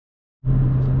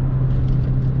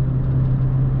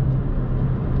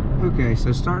Okay,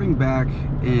 so starting back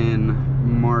in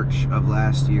March of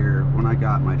last year when I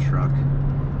got my truck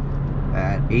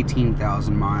at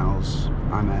 18,000 miles,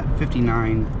 I'm at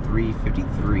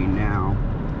 59,353 now,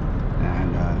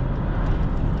 and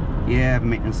yeah, I have a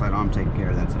maintenance light on. I'm taking care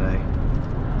of that today.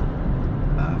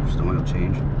 Just an oil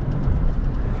change.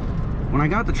 When I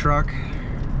got the truck,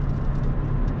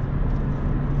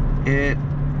 it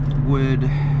would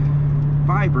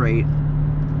vibrate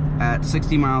at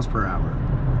 60 miles per hour.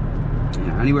 You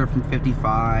know, anywhere from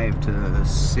 55 to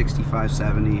 65,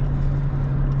 70.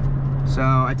 So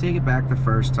I take it back the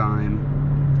first time,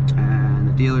 and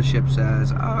the dealership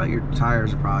says, oh, your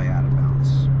tires are probably out of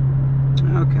balance.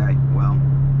 Okay, well,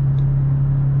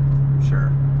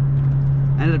 sure.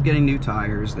 Ended up getting new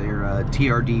tires. They're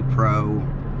TRD Pro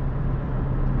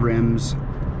rims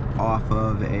off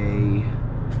of a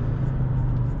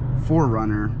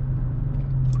 4Runner.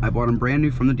 I bought them brand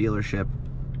new from the dealership,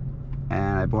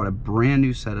 and I bought a brand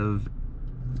new set of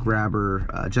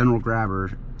General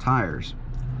Grabber tires.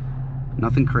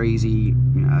 Nothing crazy,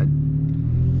 you know, I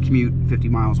commute 50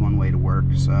 miles one way to work,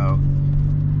 so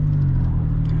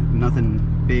nothing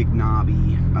big,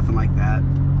 knobby, nothing like that.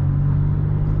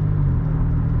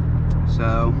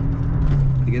 So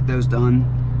I get those done.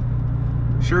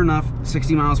 Sure enough,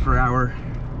 60 miles per hour,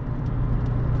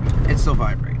 it still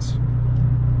vibrates.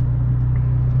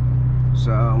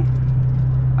 So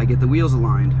I get the wheels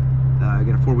aligned. I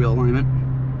get a 4-wheel alignment.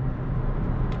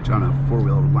 Which I don't know if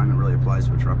 4-wheel alignment really applies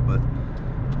to a truck, but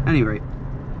at any rate.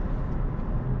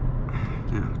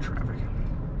 Oh, traffic.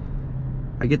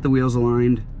 I get the wheels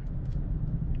aligned.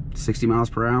 60 miles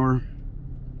per hour.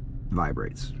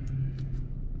 Vibrates.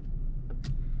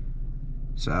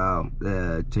 So,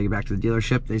 take it back to the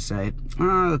dealership. They say,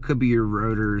 oh, it could be your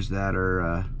rotors that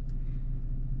are,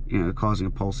 you know, causing a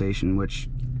pulsation, which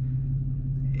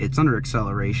it's under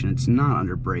acceleration. It's not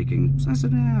under braking. So I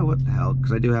said, what the hell?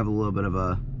 Because I do have a little bit of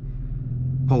a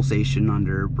pulsation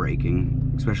under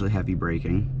braking, especially heavy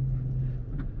braking.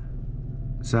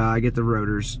 So I get the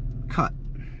rotors cut.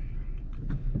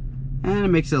 And it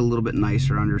makes it a little bit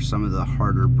nicer under some of the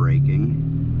harder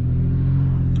braking.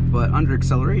 But under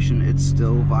acceleration, it's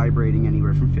still vibrating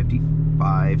anywhere from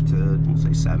 55 to, we'll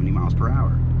say, 70 miles per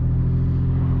hour.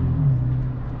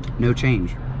 No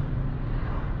change.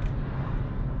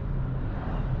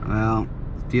 Well,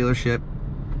 dealership,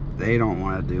 they don't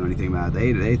want to do anything about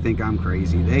it. They think I'm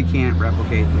crazy. They can't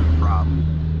replicate the problem.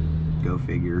 Go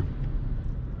figure.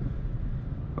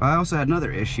 Well, I also had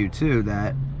another issue too,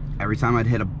 that every time I'd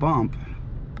hit a bump,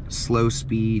 slow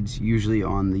speeds, usually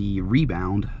on the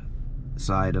rebound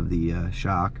side of the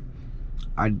shock,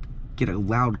 I'd get a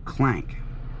loud clank.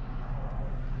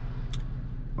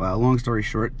 Well, long story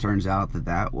short, turns out that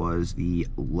that was the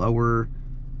lower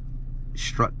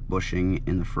strut bushing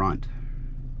in the front,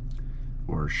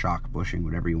 or shock bushing,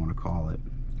 whatever you want to call it.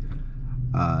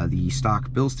 The stock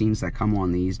Bilsteins that come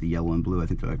on these, the yellow and blue, I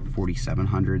think they're like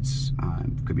 4700s,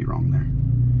 could be wrong there.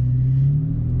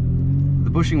 The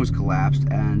bushing was collapsed,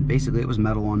 and basically it was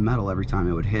metal on metal every time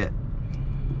it would hit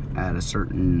at a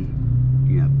certain,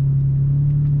 you know,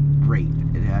 rate.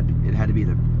 It had to be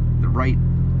the right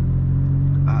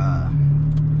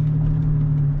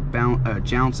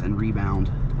jounce and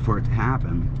rebound for it to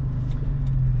happen.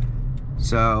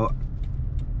 So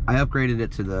I upgraded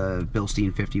it to the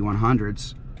Bilstein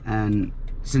 5100s, and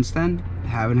since then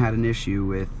haven't had an issue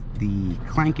with the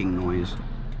clanking noise.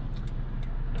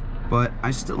 But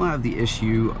I still have the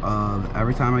issue of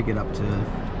every time I get up to,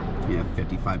 you know,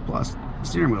 55 plus, the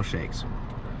steering wheel shakes.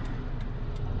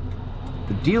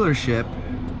 The dealership,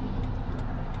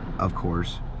 of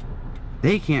course,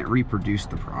 they can't reproduce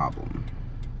the problem,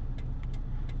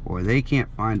 or they can't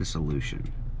find a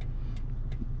solution.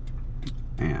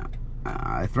 Yeah,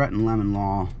 I threatened lemon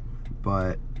law,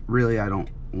 but really I don't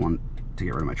want to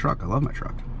get rid of my truck. I love my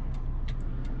truck.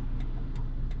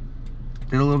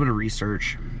 Did a little bit of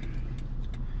research.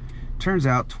 Turns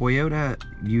out Toyota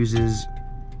uses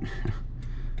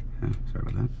sorry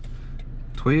about that.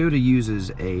 Toyota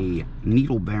uses a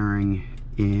needle bearing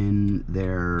in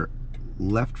their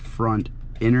left front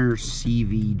inner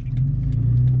CV,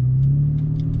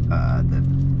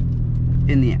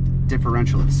 in the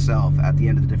differential itself, at the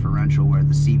end of the differential where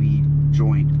the CV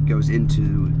joint goes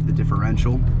into the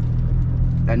differential.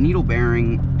 That needle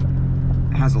bearing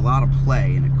has a lot of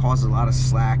play, and it causes a lot of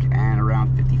slack, and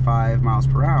around 55 miles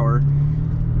per hour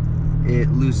it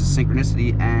loses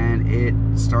synchronicity and it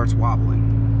starts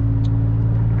wobbling.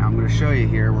 Now I'm going to show you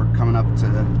here, we're coming up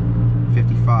to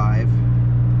 55,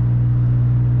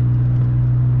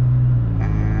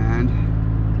 and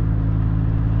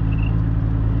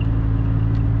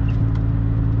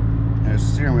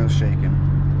steering wheel's shaking.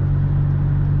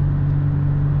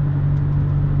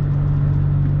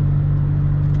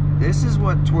 This is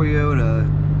what Toyota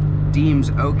deems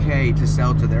okay to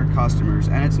sell to their customers,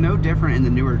 and it's no different in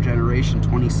the newer generation,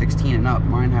 2016 and up.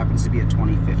 Mine happens to be a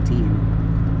 2015.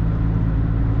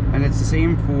 And it's the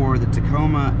same for the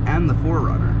Tacoma and the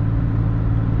 4Runner.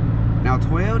 Now,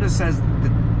 Toyota says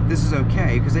that this is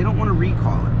okay because they don't want to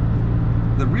recall it.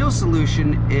 The real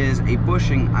solution is a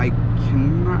bushing. I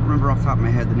cannot remember off the top of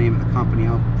my head the name of the company.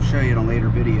 I'll show you in a later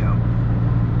video.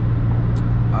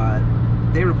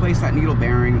 They replaced that needle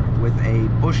bearing with a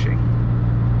bushing.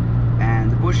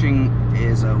 And the bushing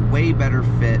is a way better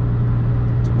fit,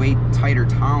 way tighter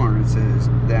tolerances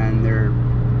than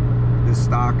the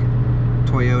stock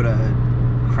Toyota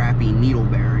crappy needle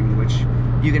bearing, which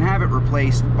you can have it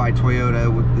replaced by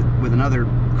Toyota with another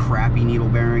crappy needle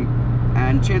bearing,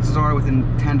 and chances are within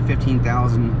 10 to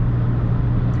 15,000,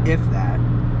 if that,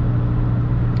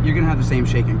 you're gonna have the same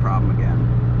shaking problem again.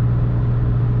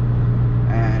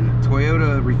 And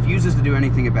Toyota refuses to do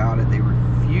anything about it. They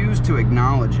refuse to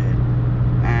acknowledge it.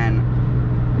 And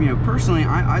you know, personally,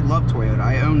 I love Toyota.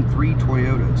 I own 3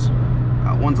 Toyotas.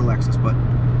 One's a Lexus, but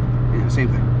you know, same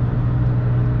thing.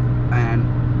 And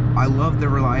I love their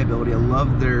reliability. I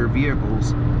love their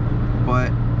vehicles,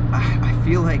 but I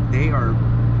feel like they are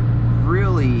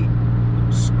really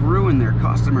screwing their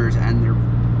customers, and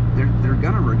they're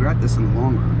gonna regret this in the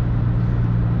long run.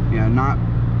 You know, not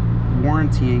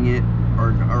warrantying it,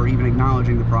 or even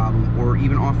acknowledging the problem, or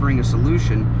even offering a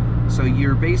solution. So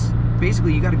you're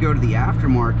basically you got to go to the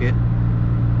aftermarket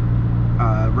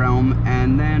realm,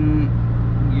 and then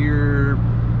you're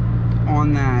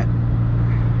on that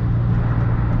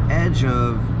edge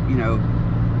of, you know,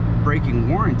 breaking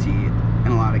warranty in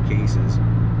a lot of cases.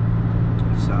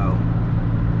 So,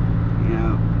 you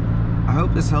know, I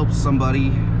hope this helps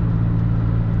somebody.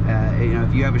 You know,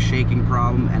 if you have a shaking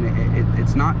problem, and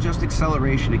it's not just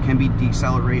acceleration, it can be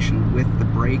deceleration with the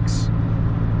brakes.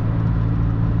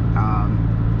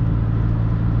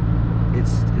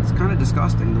 It's kind of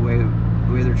disgusting the way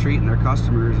they're treating their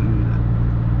customers, and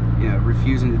you know,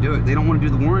 refusing to do it. They don't want to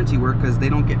do the warranty work because they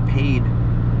don't get paid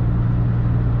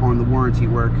on the warranty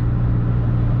work,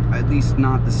 at least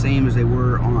not the same as they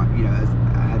were on, you know,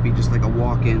 it'd be just like a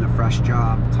walk-in, a fresh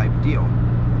job type deal.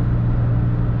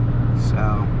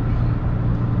 So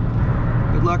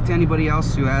good luck to anybody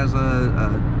else who has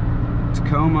a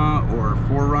Tacoma or a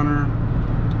 4Runner.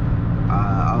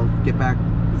 I'll get back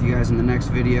with you guys in the next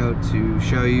video to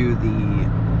show you the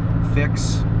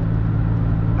fix,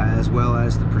 as well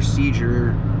as the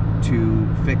procedure to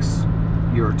fix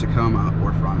your Tacoma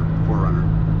or 4Runner.